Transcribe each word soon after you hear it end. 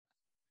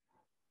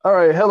All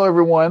right, hello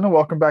everyone.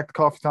 Welcome back to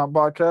Coffee Time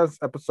Podcast,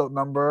 episode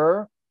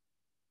number.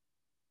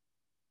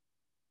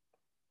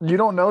 You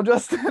don't know,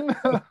 Justin?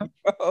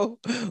 Bro,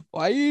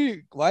 why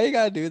you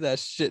gotta do that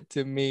shit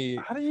to me?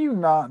 How do you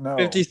not know?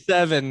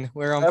 57.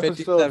 We're on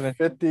Episode 57.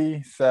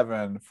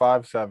 57,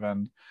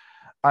 57.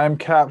 I'm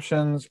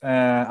captions,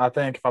 and I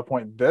think if I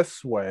point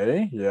this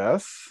way,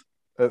 yes,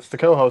 it's the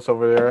co-host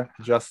over there,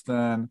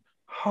 Justin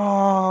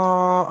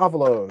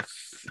Avalos.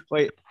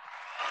 Wait,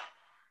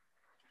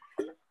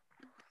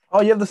 Oh,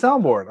 you have the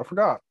soundboard. I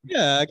forgot.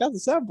 yeah, I got the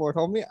soundboard,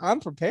 homie.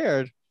 I'm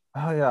prepared.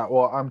 Oh yeah.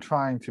 Well, I'm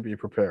trying to be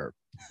prepared.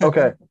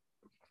 Okay.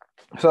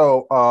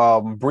 So,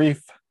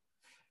 brief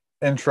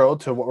intro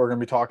to what we're going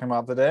to be talking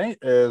about today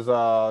is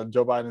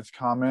Joe Biden's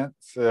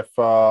comments if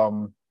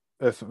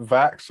it's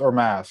vax or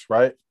mask,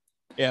 right?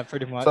 Yeah,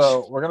 pretty much.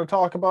 So we're going to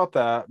talk about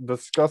that,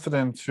 discuss it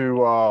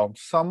into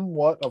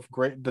somewhat of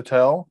great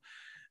detail,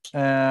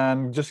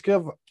 and just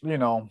give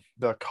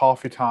the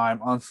coffee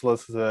time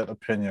unsolicited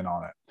opinion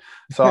on it.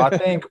 So I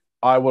think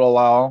I will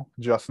allow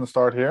Justin to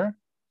start here.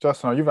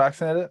 Justin, are you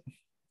vaccinated?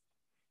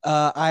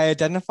 I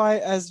identify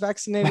as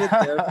vaccinated,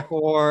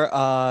 therefore,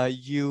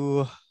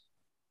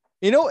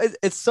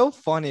 it's so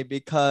funny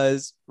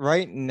because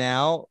right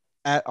now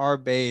at our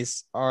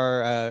base,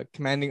 our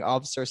commanding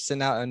officer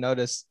sent out a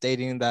notice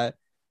stating that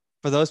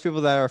for those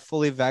people that are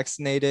fully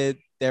vaccinated,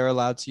 they're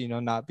allowed to,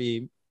 not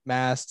be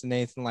masked and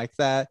anything like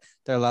that.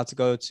 They're allowed to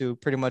go to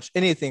pretty much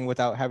anything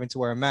without having to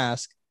wear a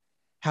mask.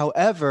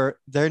 However,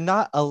 they're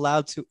not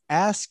allowed to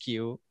ask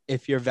you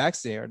if you're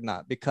vaccinated or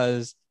not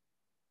because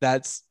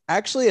that's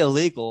actually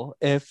illegal.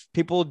 If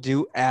people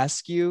do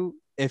ask you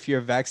if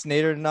you're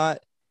vaccinated or not,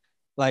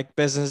 like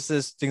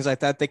businesses, things like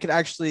that, they could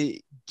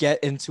actually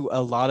get into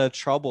a lot of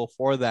trouble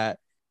for that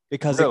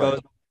because Really?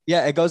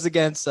 it goes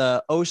against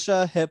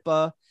OSHA,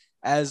 HIPAA,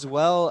 as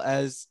well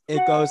as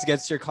it goes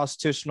against your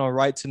constitutional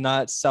right to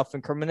not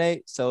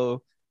self-incriminate.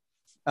 So,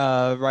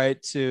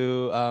 right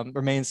to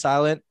remain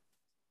silent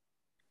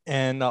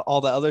and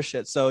all the other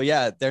shit. So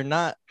yeah, they're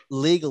not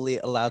legally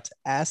allowed to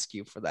ask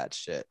you for that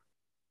shit.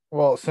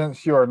 Well,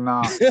 since you are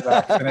not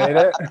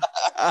vaccinated,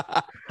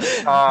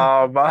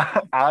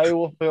 I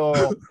will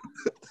feel.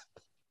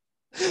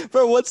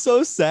 Bro, what's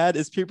so sad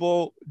is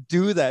people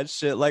do that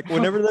shit. Like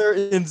whenever they're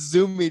in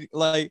Zoom meeting,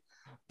 like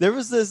there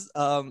was this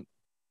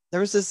there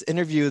was this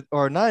interview,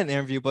 or not an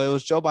interview, but it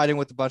was Joe Biden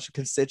with a bunch of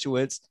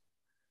constituents,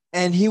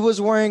 and he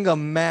was wearing a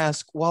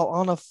mask while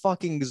on a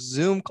fucking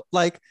Zoom.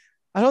 Like,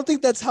 I don't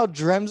think that's how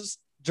germs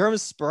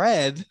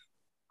spread.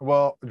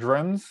 Well,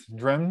 Drims,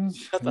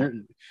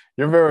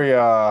 you're very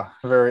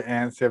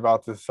antsy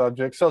about this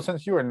subject. So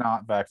since you are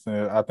not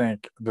vaccinated, I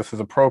think this is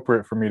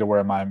appropriate for me to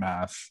wear my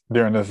mask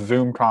during this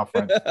Zoom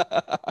conference.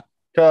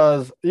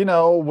 Because,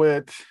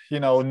 with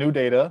new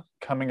data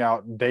coming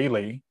out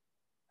daily,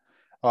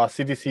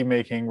 CDC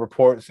making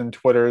reports and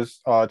Twitter's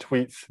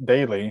tweets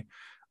daily,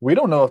 we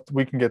don't know if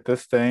we can get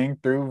this thing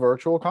through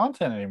virtual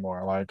content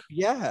anymore. Like,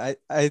 Yeah,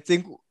 I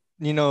think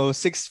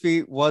 6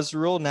 feet was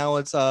rule. Now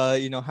it's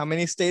how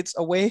many states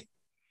away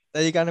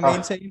that you gotta uh,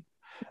 maintain?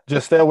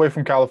 just stay away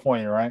from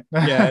California, right?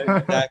 Yeah,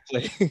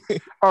 exactly.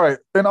 All right.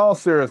 In all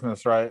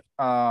seriousness, right?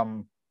 I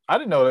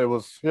didn't know that it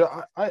was.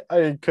 Yeah,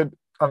 I could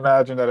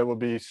imagine that it would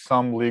be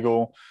some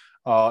legal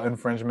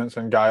infringements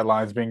and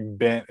guidelines being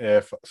bent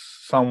if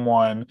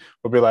someone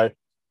would be like,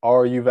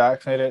 "Are you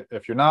vaccinated?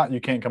 If you're not, you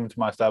can't come into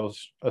my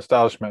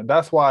establishment."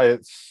 That's why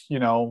it's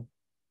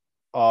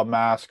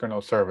mask or no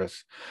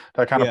service.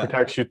 That kind of Yeah.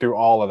 protects you through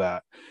all of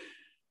that.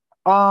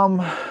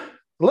 Um,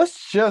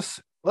 let's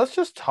just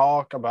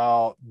talk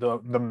about the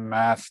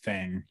mask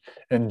thing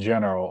in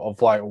general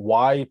of like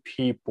why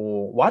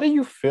do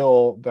you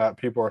feel that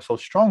people are so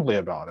strongly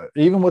about it,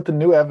 even with the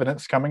new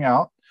evidence coming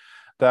out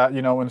that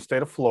in the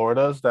state of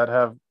Florida's that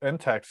have in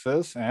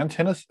Texas and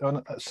Tennessee,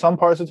 some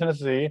parts of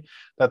Tennessee,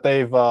 that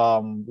they've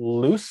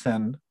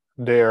loosened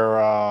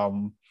their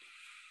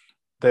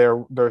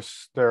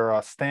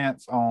their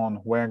stance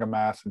on wearing a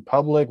mask in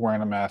public,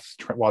 wearing a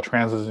mask while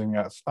transiting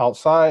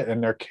outside,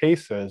 and their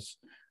cases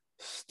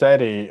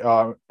steady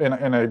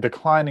in a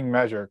declining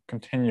measure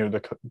continue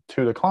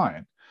to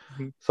decline.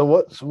 Mhm. So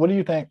what do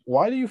you think?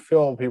 Why do you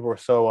feel people are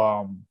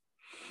so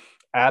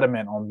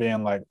adamant on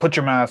being like, put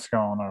your mask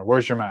on or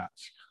where's your mask?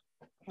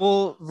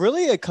 Well,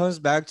 really, it comes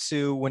back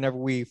to whenever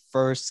we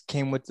first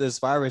came with this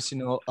virus.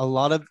 A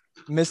lot of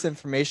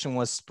misinformation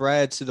was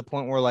spread to the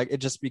point where like it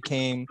just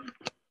became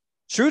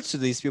true to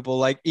these people.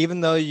 Like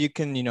even though you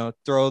can,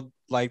 throw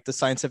like the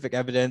scientific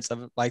evidence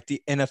of like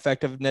the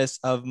ineffectiveness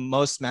of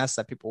most masks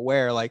that people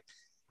wear, like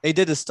they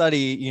did a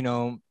study,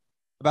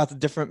 about the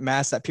different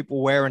masks that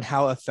people wear and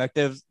how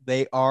effective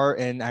they are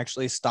in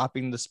actually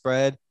stopping the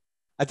spread.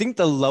 I think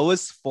the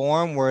lowest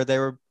form where they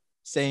were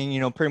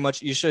saying, pretty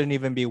much you shouldn't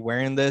even be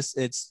wearing this.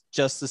 It's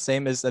just the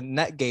same as a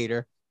net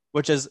gaiter,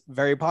 which is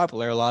very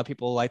popular. A lot of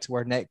people like to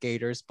wear net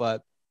gaiters,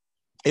 but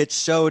it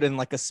showed in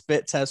like a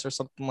spit test or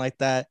something like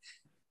that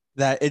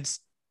it's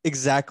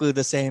exactly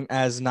the same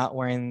as not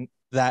wearing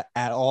that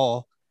at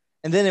all.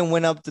 And then it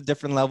went up to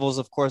different levels.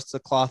 Of course, the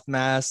cloth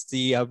mask,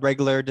 the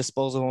regular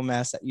disposable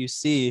mask that you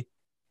see.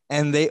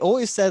 And they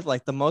always said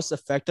like the most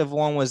effective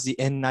one was the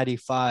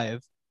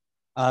N95.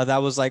 That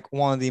was like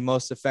one of the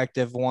most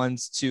effective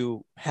ones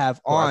to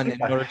have Well, on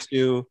in order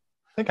to,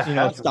 I think I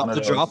had one stop of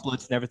the those.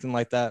 droplets and everything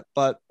like that.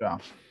 But Yeah.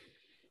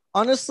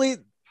 honestly,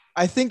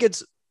 I think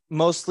it's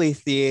mostly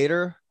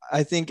theater.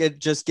 I think it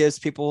just gives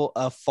people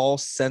a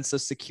false sense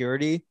of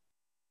security.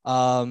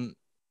 Um,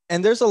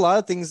 and there's a lot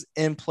of things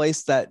in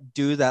place that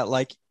do that.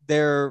 Like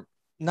they're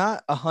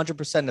not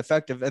 100%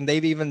 effective. And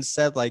they've even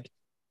said like,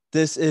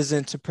 this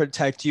isn't to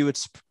protect you.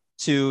 It's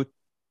to,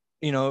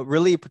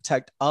 really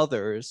protect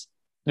others.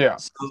 Yeah.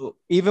 So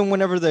even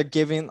whenever they're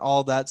giving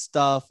all that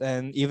stuff,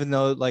 and even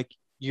though like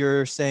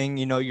you're saying,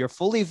 you're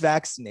fully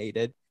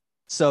vaccinated,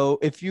 so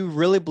if you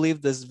really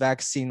believe this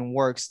vaccine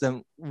works,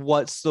 then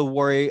what's the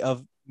worry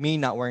of me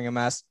not wearing a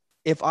mask?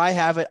 If I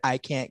have it, I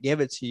can't give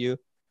it to you.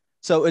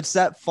 So it's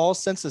that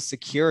false sense of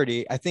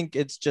security. I think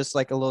it's just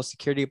like a little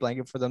security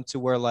blanket for them to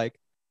where like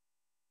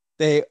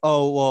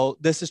oh well,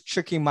 this is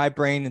tricking my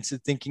brain into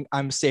thinking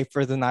I'm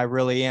safer than I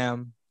really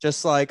am.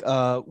 Just like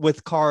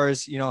with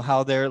cars,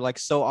 how they're like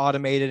so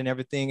automated and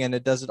everything, and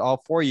it does it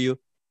all for you.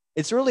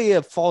 It's really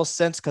a false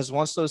sense because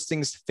once those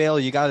things fail,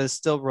 you got to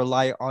still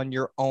rely on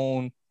your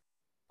own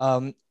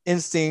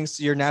instincts,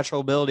 your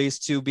natural abilities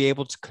to be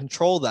able to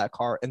control that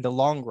car in the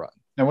long run.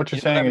 And what you're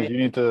You know what I saying is mean?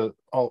 you need to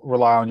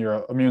rely on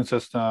your immune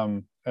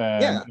system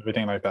and Yeah,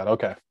 everything like that.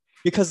 Okay.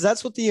 because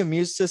that's what the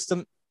immune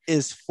system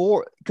is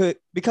for.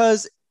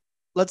 Because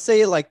let's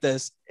say it like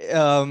this: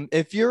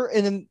 if you're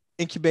in an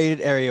incubated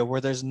area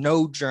where there's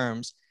no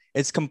germs,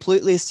 it's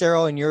completely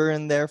sterile, and you're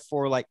in there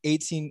for like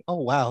 18.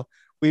 Oh wow,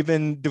 we've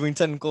been doing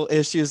technical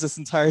issues this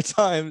entire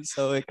time,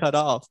 so it cut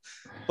off.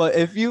 But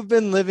if you've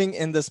been living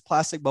in this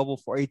plastic bubble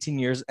for 18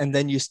 years and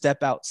then you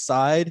step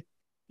outside,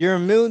 your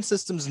immune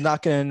system's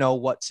not going to know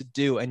what to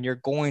do, and you're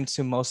going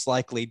to most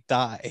likely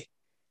die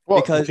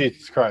Well, because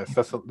Jesus Christ,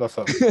 that's a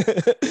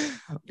that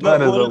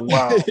but is a what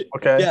wow.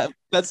 Okay. yeah,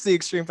 that's the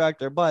extreme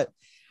factor. But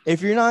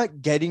if you're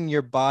not getting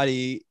your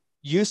body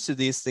used to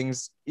these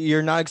things,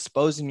 you're not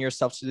exposing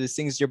yourself to these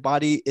things, your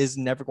body is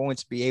never going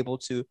to be able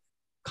to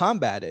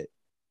combat it.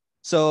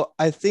 So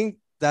I think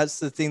that's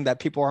the thing that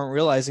people aren't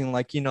realizing.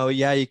 Like,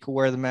 yeah, you could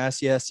wear the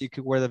mask, yes, you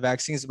could wear the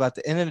vaccines, but at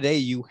the end of the day,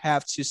 you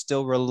have to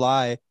still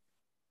rely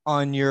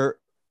on your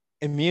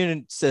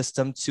immune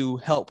system to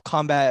help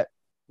combat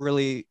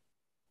really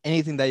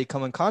anything that you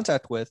come in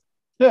contact with.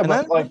 Yeah, And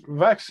I but like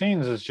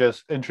vaccines is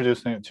just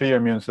introducing it to your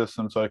immune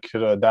system so it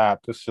could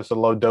adapt. It's just a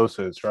low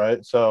dosage,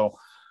 right? So,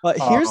 But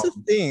here's the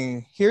um,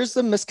 thing. Here's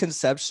the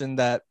misconception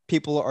that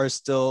people are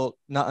still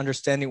not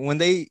understanding. When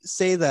they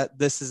say that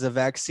this is a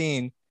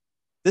vaccine,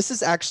 this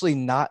is actually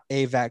not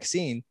a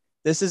vaccine.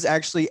 This is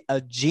actually a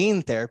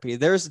gene therapy.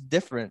 There's a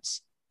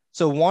difference.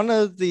 So one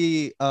of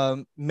the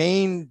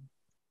main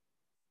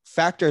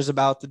factors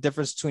about the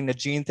difference between a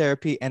gene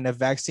therapy and a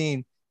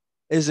vaccine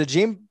is a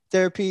gene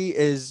therapy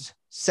is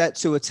set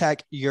to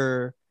attack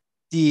your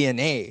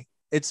DNA.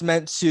 It's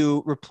meant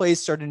to replace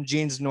certain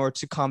genes in order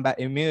to combat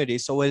immunity.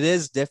 So it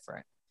is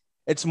different.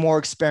 It's more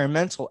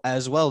experimental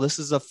as well. This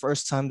is the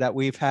first time that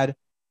we've had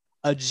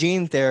a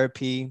gene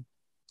therapy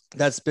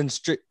that's been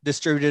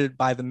distributed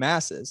by the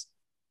masses.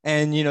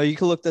 And you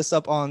can look this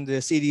up on the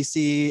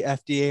CDC,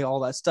 FDA, all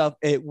that stuff.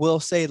 It will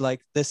say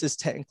like this is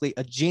technically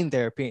a gene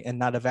therapy and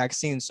not a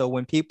vaccine. So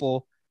when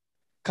people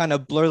kind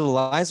of blur the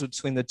lines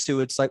between the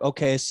two, it's like,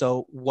 okay,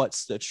 so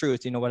what's the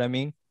truth? You know what I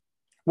mean?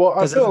 well, I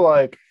Because feel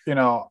like,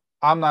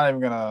 I'm not even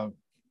gonna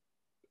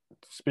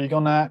speak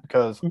on that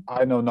because Mhm.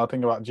 I know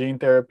nothing about gene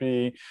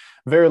therapy,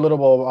 very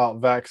little about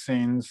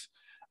vaccines.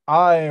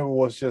 I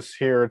was just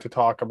here to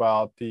talk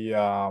about the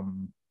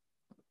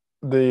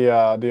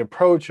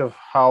approach of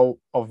how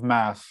of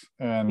masks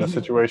and the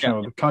situation Yeah.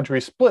 of the country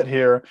split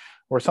here,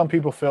 where some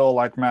people feel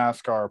like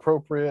masks are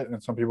appropriate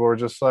and some people are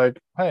just like,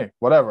 hey,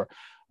 whatever.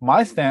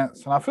 My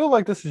stance, and I feel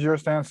like this is your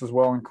stance as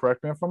well, and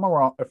correct me if I'm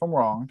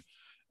wrong,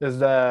 is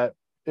that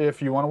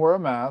if you want to wear a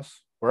mask,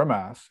 wear a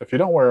mask. If you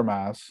don't wear a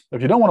mask,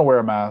 if you don't want to wear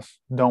a mask,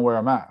 don't wear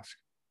a mask.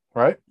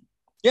 Right?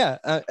 Yeah.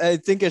 I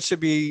think it should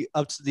be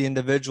up to the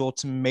individual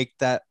to make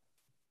that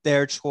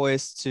their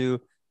choice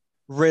to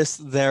risk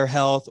their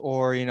health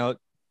or,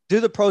 do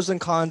the pros and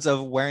cons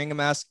of wearing a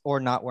mask or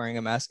not wearing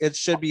a mask. It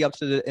should be up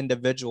to the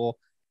individual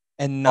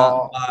and not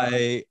Uh,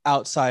 by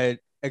outside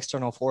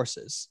external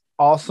forces.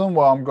 Awesome.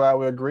 Well, I'm glad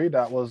we agreed.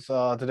 That was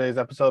today's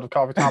episode of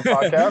Coffee Time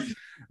Podcast.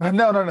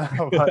 No, no,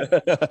 no.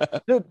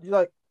 But dude,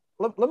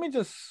 let me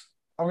just.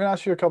 I'm gonna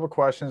ask you a couple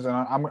questions, and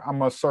I'm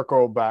gonna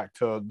circle back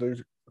to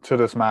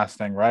this mask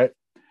thing, right?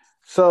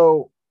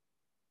 So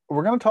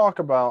we're gonna talk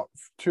about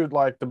to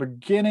like the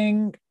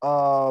beginning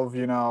of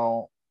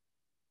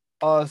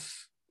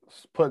us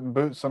putting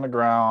boots on the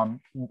ground,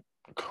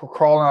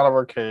 crawling out of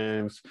our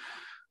caves,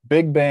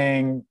 Big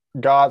Bang,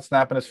 God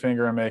snapping his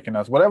finger and making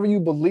us. Whatever you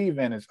believe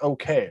in is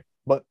okay.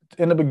 But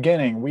in the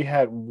beginning, we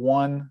had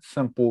one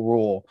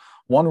rule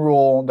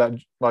that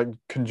like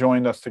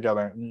conjoined us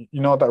together.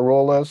 You know what that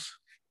rule is?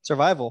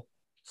 Survival.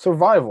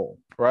 Survival,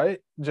 right?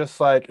 Just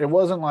like it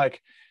wasn't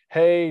like,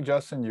 hey,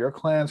 Justin, your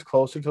clan's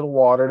closer to the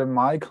water than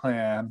my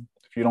clan.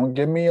 If you don't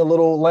give me a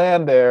little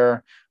land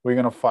there, we're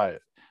gonna fight.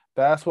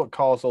 That's what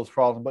caused those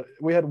problems. But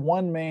we had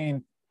one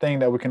main thing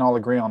that we can all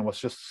agree on was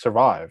just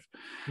survive.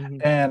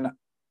 Mhm. And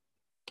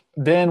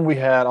then we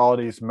had all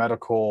these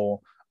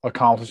medical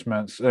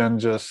accomplishments and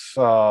just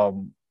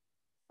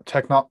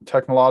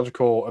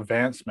technological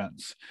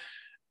advancements,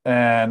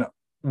 and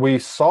we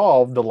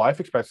solved the life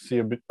expectancy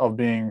of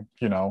being,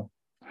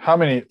 how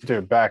many,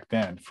 dude, back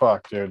then,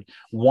 fuck, dude,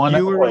 one,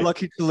 You were wait,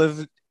 lucky to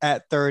live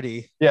at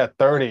 30. yeah,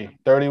 30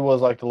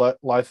 was like the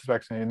life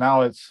expectancy.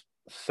 Now it's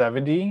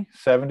 70,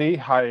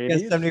 high Yeah,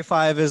 80s.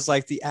 75 is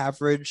like the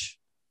average.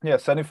 Yeah,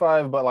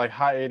 75, but like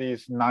high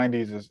 80s,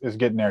 90s is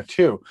getting there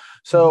too.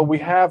 So Mhm. we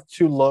have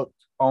to look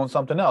on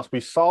something else.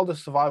 We solved the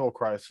survival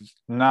crisis.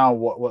 Now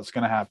what's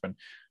going to happen?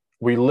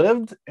 We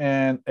lived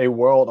in a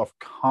world of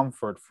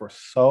comfort for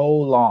so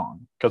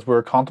long because we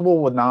were comfortable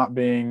with not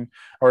being,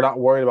 or not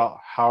worried about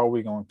how are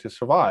we going to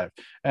survive.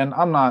 And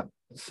I'm not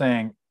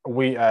saying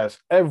we as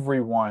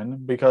everyone,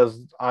 because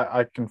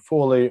I can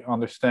fully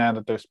understand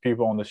that there's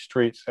people on the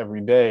streets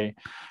every day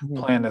Mhm.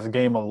 playing this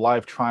game of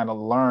life trying to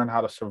learn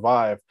how to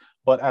survive.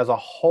 But as a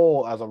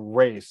whole, as a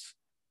race,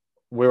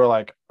 we were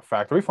like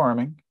factory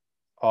farming,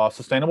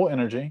 sustainable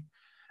energy,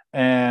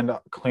 and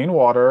clean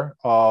water,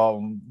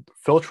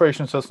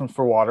 filtration systems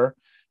for water,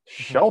 Mhm.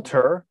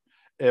 shelter.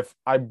 If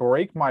I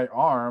break my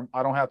arm,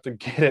 I don't have to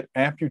get it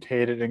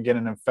amputated and get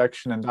an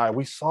infection and die.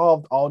 We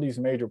solved all these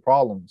major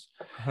problems,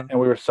 Uh-huh. and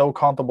we were so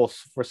comfortable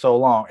for so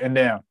long. And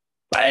then,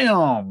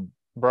 bam,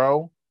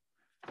 bro,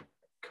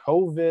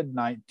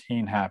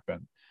 COVID-19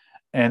 happened.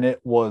 And it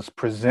was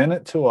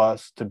presented to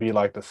us to be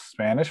like the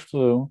Spanish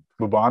flu,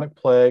 bubonic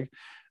plague.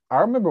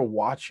 I remember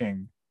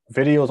watching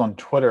videos on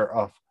Twitter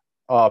of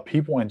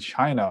people in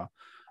China,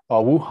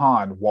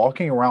 Wuhan,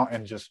 walking around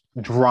and just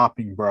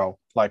dropping, bro,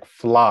 like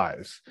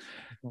flies.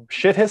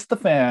 Shit hits the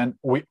fan.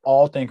 We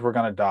all think we're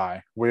gonna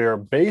die. We're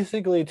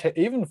basically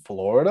even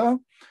Florida,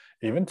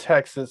 even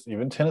Texas,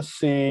 even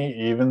Tennessee,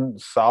 even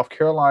South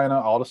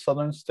Carolina, all the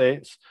southern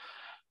states,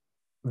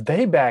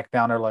 they back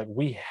down. They're like,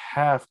 we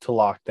have to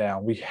lock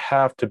down. We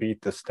have to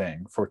beat this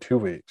thing for 2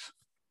 weeks.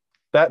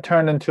 That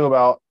turned into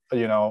about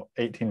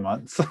 18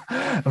 months.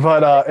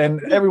 But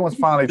and everyone's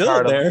finally Still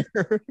tired of it.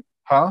 there.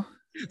 Huh?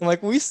 I'm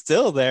like, we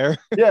still there.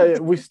 Yeah,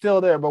 we're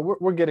still there, but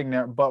we're getting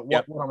there. But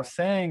Yep. what I'm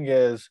saying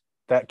is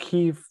that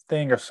key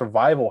thing of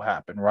survival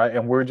happened, right?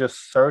 And we're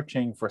just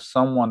searching for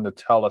someone to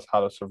tell us how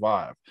to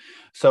survive.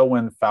 So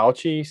when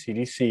Fauci,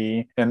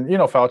 CDC, and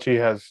Fauci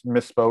has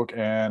misspoke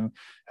and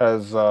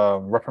has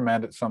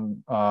reprimanded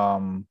some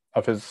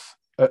of his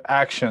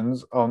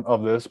actions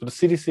of this, but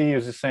the CDC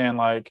is just saying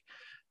like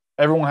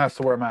everyone has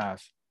to wear a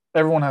mask,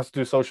 everyone has to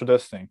do social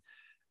distancing.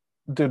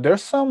 Dude,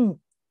 there's some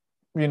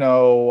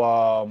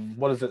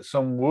what is it?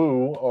 Some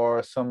woo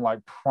or some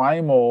like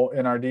primal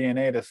in our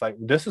DNA that's like,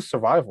 this is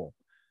survival.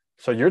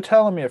 So you're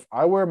telling me if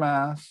I wear a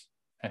mask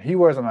and he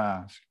wears a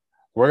mask,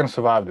 we're gonna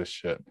survive this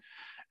shit.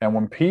 And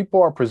when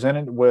people are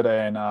presented with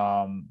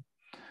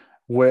a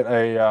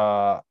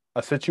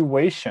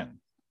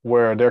situation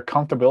where their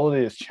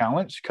comfortability is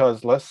challenged,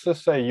 because let's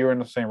just say you're in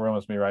the same room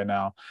as me right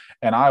now,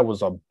 and I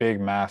was a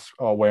big mask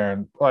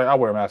wearing, like I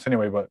wear a mask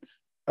anyway, but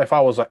if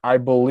I was like, I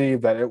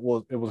believe that it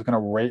was going to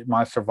rate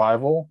my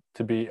survival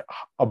to be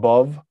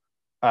above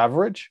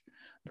average,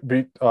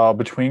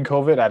 between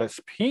COVID at its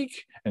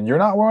peak, and you're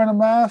not wearing a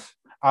mask,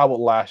 I would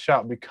lash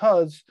out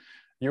because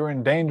you're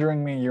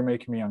endangering me. You're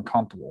making me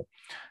uncomfortable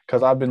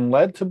because I've been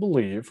led to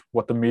believe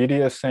what the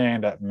media is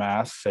saying, that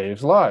mask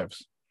saves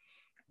lives,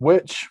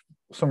 which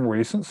some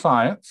recent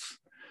science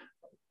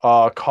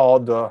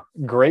called the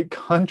great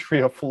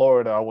country of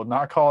Florida, I would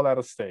not call that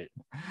a state,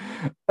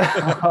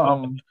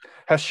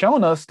 has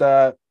shown us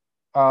that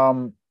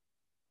um,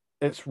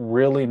 it's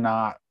really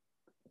not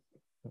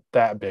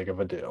that big of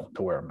a deal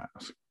to wear a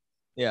mask.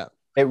 Yeah.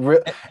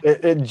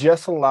 It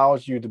just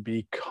allows you to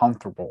be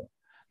comfortable.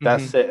 Mm-hmm.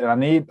 That's it. And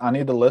I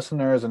need the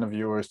listeners and the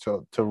viewers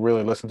to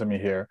really listen to me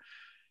here.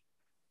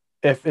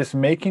 If it's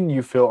making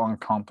you feel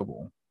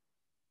uncomfortable,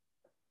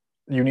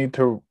 you need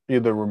to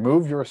either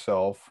remove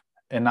yourself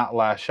and not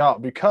lash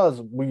out, because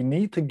we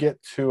need to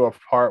get to a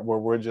part where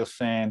we're just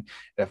saying,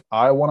 if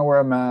I want to wear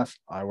a mask,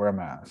 I wear a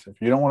mask. If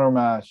you don't want to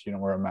wear a mask, you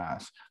don't wear a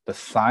mask. The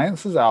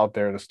science is out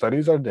there. The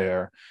studies are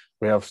there.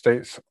 We have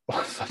states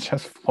such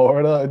as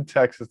Florida and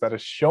Texas that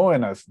is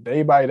showing us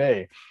day by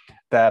day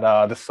that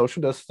the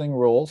social distancing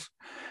rules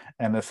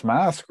and this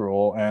mask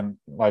rule, and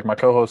like my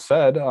co-host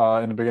said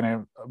in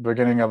the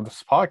beginning of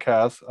this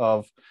podcast,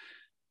 of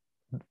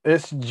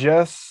it's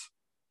just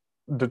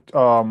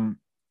the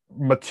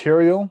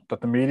material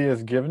that the media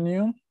is giving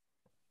you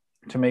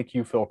to make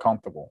you feel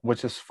comfortable,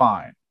 which is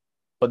fine.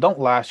 But don't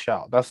lash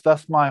out.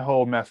 That's my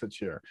whole message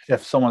here.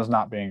 If someone's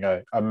not being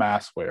a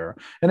mask wearer,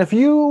 and if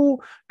you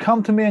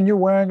come to me and you're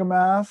wearing a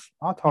mask,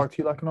 I'll talk to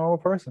you like a normal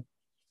person.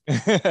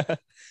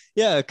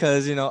 Yeah,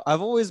 because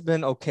I've always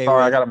been okay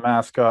Sorry, I with got to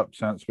mask up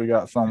since we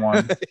got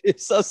someone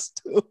it's so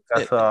stupid.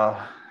 that's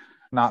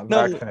not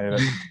No,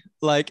 vaccinated.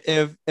 like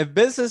if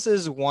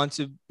businesses want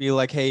to be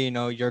like, hey,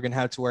 you're gonna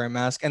have to wear a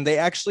mask, and they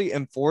actually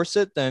enforce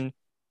it, then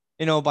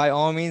by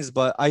all means,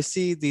 but I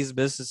see these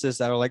businesses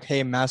that are like,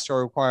 hey, masks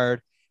are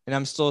required. And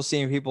I'm still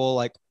seeing people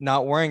like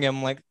not wearing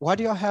them. Like, why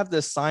do y'all have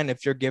this sign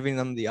if you're giving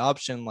them the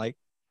option? Like,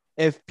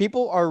 if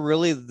people are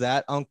really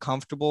that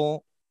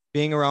uncomfortable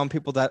being around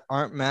people that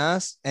aren't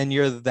masked and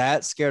you're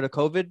that scared of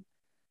COVID,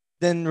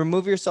 then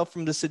remove yourself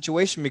from the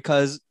situation,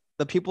 because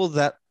the people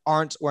that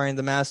aren't wearing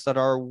the mask, that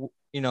are,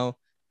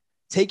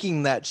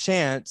 taking that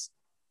chance,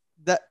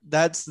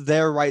 that's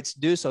their right to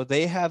do so.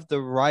 They have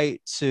the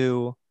right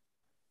to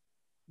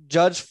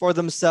judge for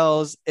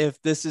themselves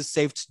if this is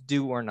safe to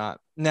do or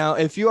not. Now,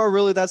 if you are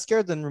really that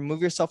scared, then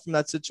remove yourself from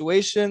that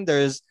situation.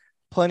 There's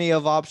plenty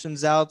of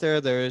options out there.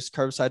 There's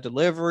curbside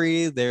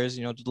delivery, there's,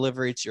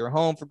 delivery to your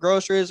home for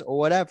groceries or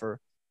whatever.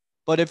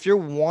 But if you're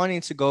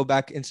wanting to go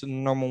back into the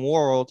normal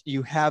world,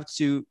 you have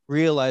to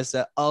realize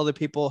that other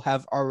people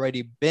have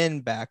already been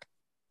back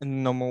in the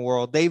normal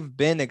world. They've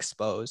been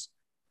exposed.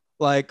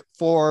 Like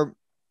for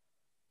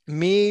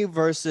me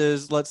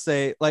versus, let's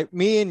say, like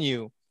me and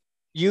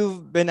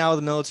you've been out of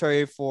the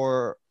military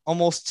for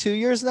almost 2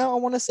 years now, I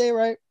want to say,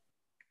 right?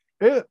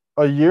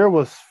 A year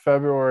was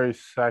February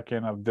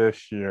 2nd of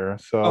this year.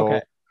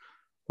 Okay.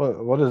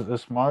 So what is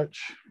this,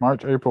 March,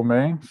 April,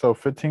 May? So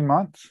 15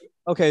 months?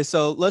 Okay.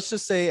 So let's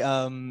just say,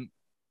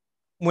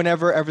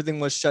 whenever everything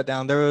was shut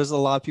down, there was a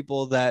lot of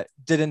people that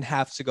didn't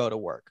have to go to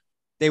work.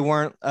 They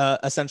weren't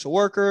essential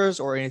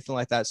workers or anything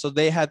like that. So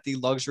they had the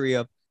luxury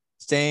of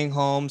staying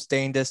home,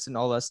 staying distant,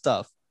 all that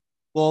stuff.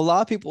 Well, a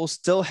lot of people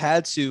still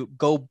had to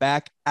go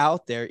back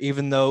out there,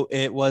 even though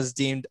it was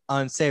deemed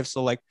unsafe.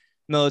 So, like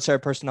military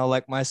personnel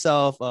like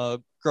myself,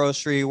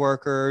 grocery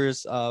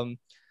workers,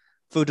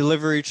 food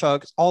delivery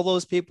trucks, all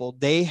those people,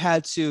 they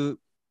had to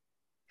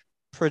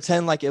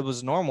pretend like it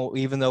was normal,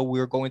 even though we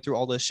were going through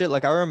all this shit.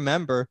 Like I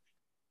remember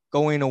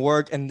going to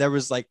work and there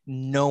was like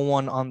no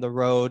one on the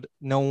road,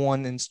 no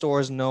one in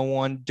stores, no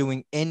one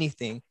doing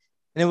anything.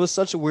 And it was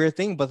such a weird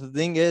thing. But the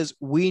thing is,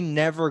 we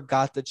never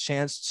got the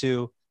chance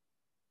to,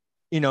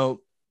 you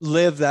know,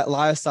 live that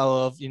lifestyle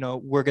of,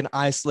 we're going to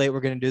isolate, we're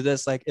going to do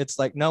this. Like, it's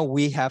like, no,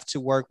 we have to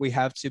work. We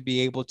have to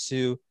be able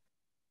to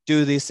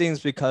do these things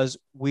because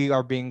we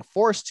are being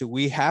forced to.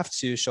 We have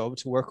to show up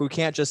to work. We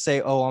can't just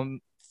say, oh,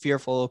 I'm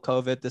fearful of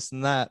COVID, this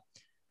and that.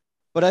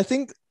 But I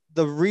think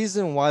the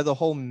reason why the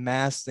whole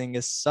mask thing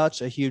is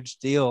such a huge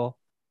deal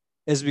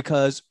is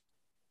because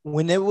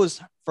when it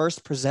was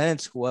first presented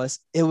to us,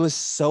 it was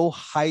so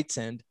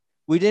heightened.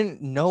 We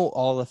didn't know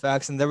all the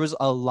facts, and there was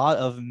a lot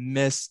of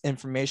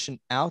misinformation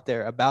out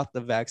there about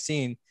the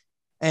vaccine.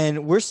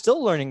 And we're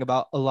still learning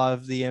about a lot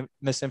of the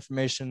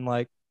misinformation.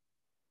 Like,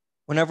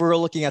 whenever we're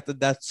looking at the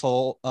death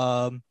toll,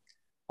 I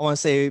want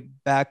to say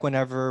back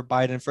whenever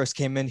Biden first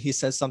came in, he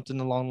said something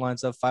along the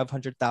lines of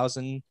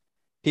 500,000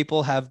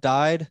 people have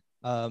died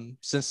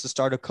since the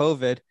start of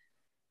COVID.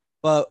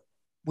 But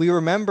we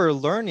remember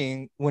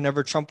learning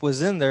whenever Trump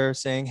was in there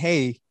saying,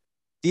 hey,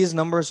 these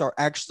numbers are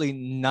actually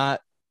not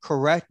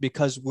correct,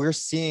 because we're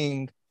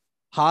seeing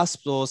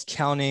hospitals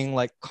counting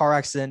like car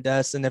accident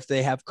deaths. And if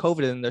they have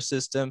COVID in their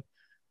system,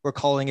 we're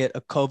calling it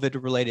a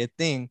COVID related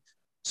thing.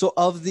 So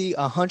of the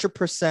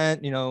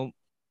 100%,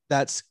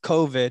 that's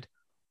COVID,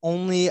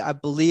 only I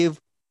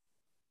believe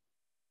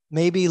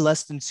maybe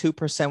less than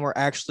 2% were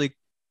actually,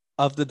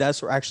 of the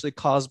deaths were actually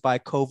caused by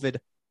COVID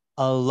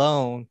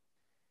alone.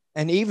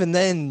 And even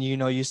then,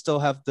 you still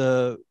have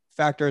the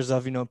factors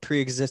of,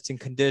 pre-existing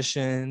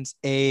conditions,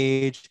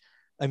 age,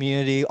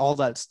 immunity, all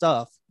that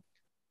stuff.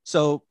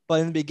 So,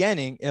 but in the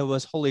beginning, it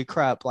was holy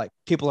crap, like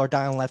people are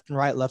dying left and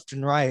right, left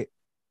and right.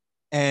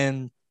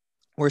 And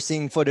we're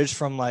seeing footage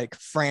from like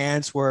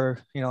France where,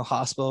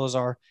 hospitals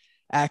are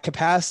at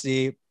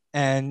capacity.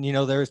 And,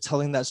 they're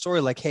telling that story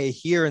like, hey,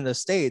 here in the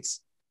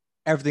States,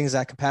 everything's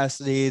at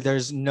capacity.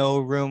 There's no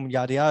room,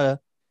 yada, yada.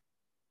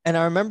 And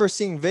I remember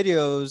seeing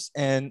videos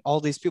and all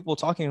these people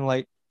talking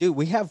like, dude,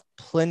 we have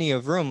plenty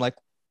of room. Like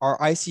our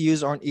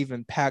ICUs aren't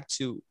even packed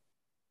to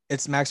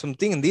its maximum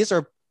thing. And these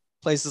are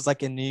places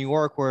like in New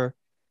York where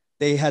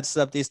they had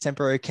set up these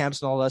temporary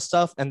camps and all that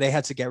stuff, and they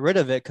had to get rid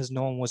of it because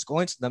no one was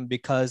going to them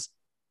because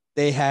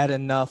they had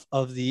enough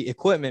of the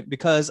equipment.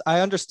 Because I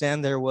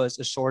understand there was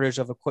a shortage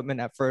of equipment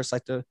at first.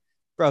 Like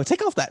bro,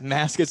 take off that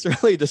mask. It's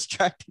really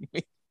distracting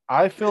me.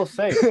 I feel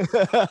safe.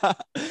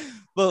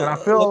 But and I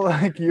feel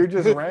like you're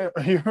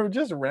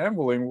just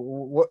rambling.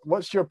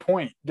 What's your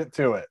point? Get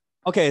to it.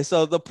 Okay,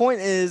 so the point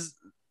is,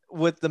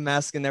 with the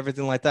mask and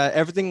everything like that,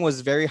 everything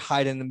was very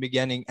high in the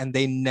beginning, and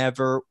they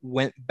never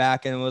went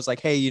back and it was like,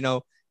 hey,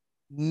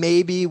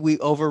 maybe we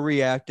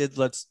overreacted.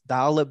 Let's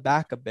dial it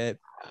back a bit.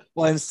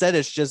 Well, instead,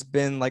 it's just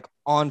been like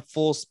on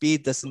full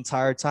speed this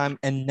entire time.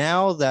 And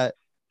now that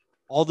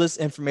all this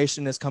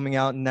information is coming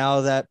out,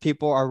 now that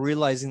people are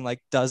realizing, like,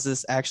 does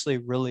this actually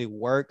really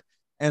work?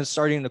 And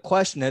starting to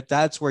question it,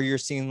 that's where you're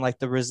seeing like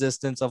the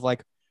resistance of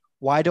like,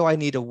 why do I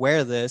need to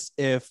wear this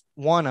if,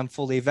 one, I'm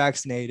fully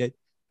vaccinated,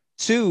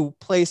 two,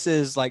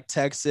 places like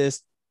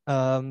Texas,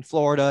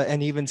 Florida,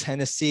 and even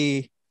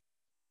Tennessee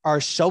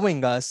are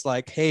showing us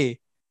like, hey,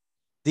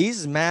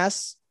 these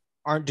masks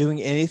aren't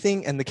doing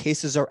anything and the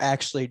cases are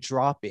actually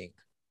dropping.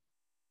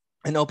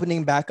 and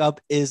opening back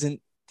up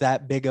isn't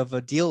that big of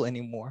a deal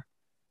anymore. Hmm.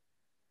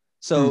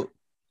 So,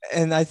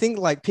 and I think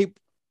like people,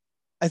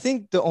 I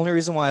think the only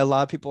reason why a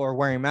lot of people are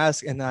wearing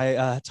masks, and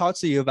I talked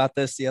to you about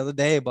this the other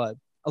day, but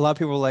a lot of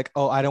people are like,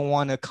 oh, I don't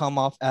want to come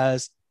off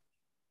as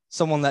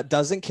someone that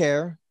doesn't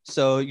care.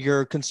 So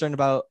you're concerned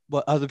about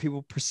what other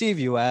people perceive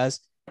you as.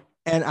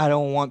 And I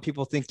don't want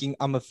people thinking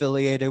I'm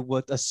affiliated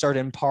with a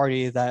certain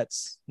party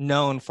that's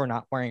known for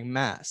not wearing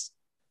masks.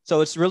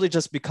 So it's really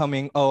just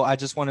becoming, oh, I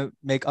just want to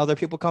make other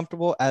people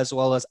comfortable, as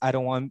well as I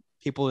don't want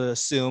people to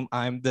assume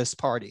I'm this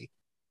party.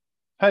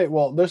 Hey,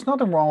 well, there's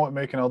nothing wrong with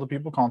making other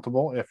people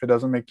comfortable if it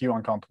doesn't make you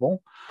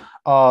uncomfortable.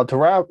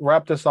 To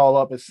wrap this all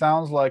up, it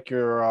sounds like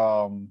your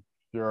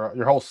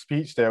whole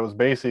speech there was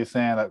basically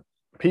saying that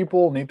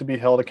people need to be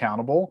held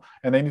accountable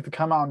and they need to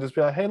come out and just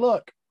be like, "Hey,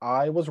 look,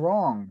 I was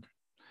wrong.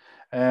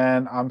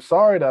 And I'm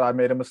sorry that I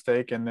made a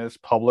mistake in this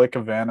public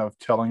event of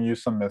telling you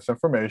some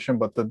misinformation,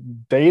 but the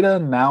data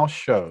now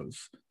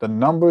shows the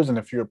numbers, and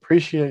if you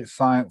appreciate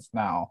science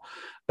now,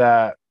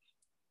 that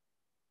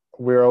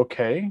we're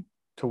okay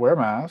to wear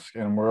masks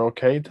and we're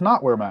okay to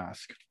not wear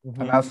masks. And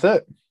Mm-hmm. that's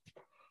it.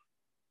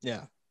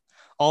 Yeah.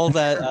 All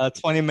that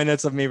 20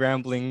 minutes of me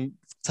rambling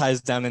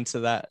ties down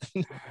into that.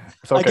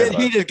 It's I okay, get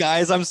but heated,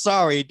 guys. I'm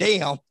sorry.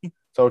 Damn.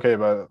 it's okay,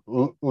 but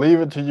leave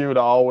it to you to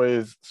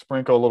always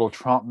sprinkle a little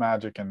Trump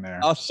magic in there.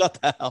 I'll shut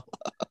the hell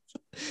up.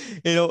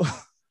 You know,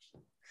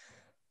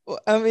 well,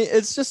 I mean,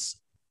 it's just,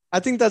 I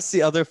think that's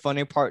the other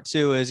funny part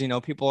too is,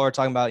 people are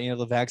talking about,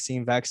 the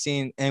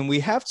vaccine, and we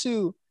have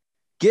to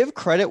give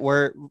credit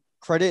where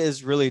credit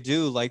is really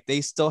due. Like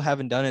they still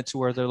haven't done it to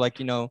where they're like,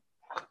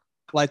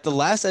 like the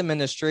last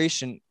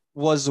administration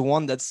was the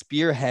one that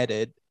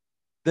spearheaded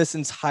this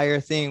entire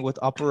thing with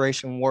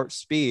Operation Warp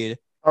Speed.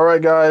 All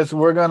right, guys,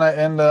 we're gonna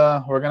end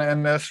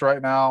this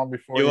right now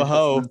before You you a go on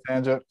hoe. a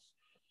tangent.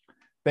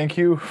 Thank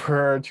you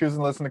for choosing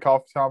to listen to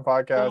Coffee Town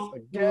Podcast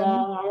again.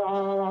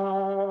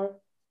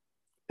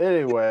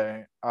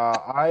 Anyway,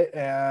 I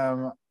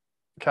am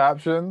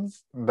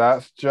Captions.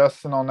 That's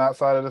Justin on that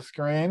side of the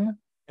screen.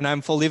 And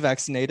I'm fully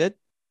vaccinated.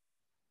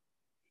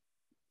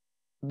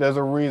 There's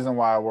a reason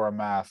why I wear a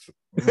mask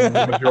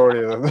the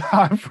majority of the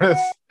time for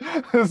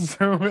this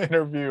Zoom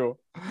interview.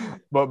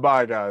 But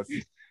bye, guys.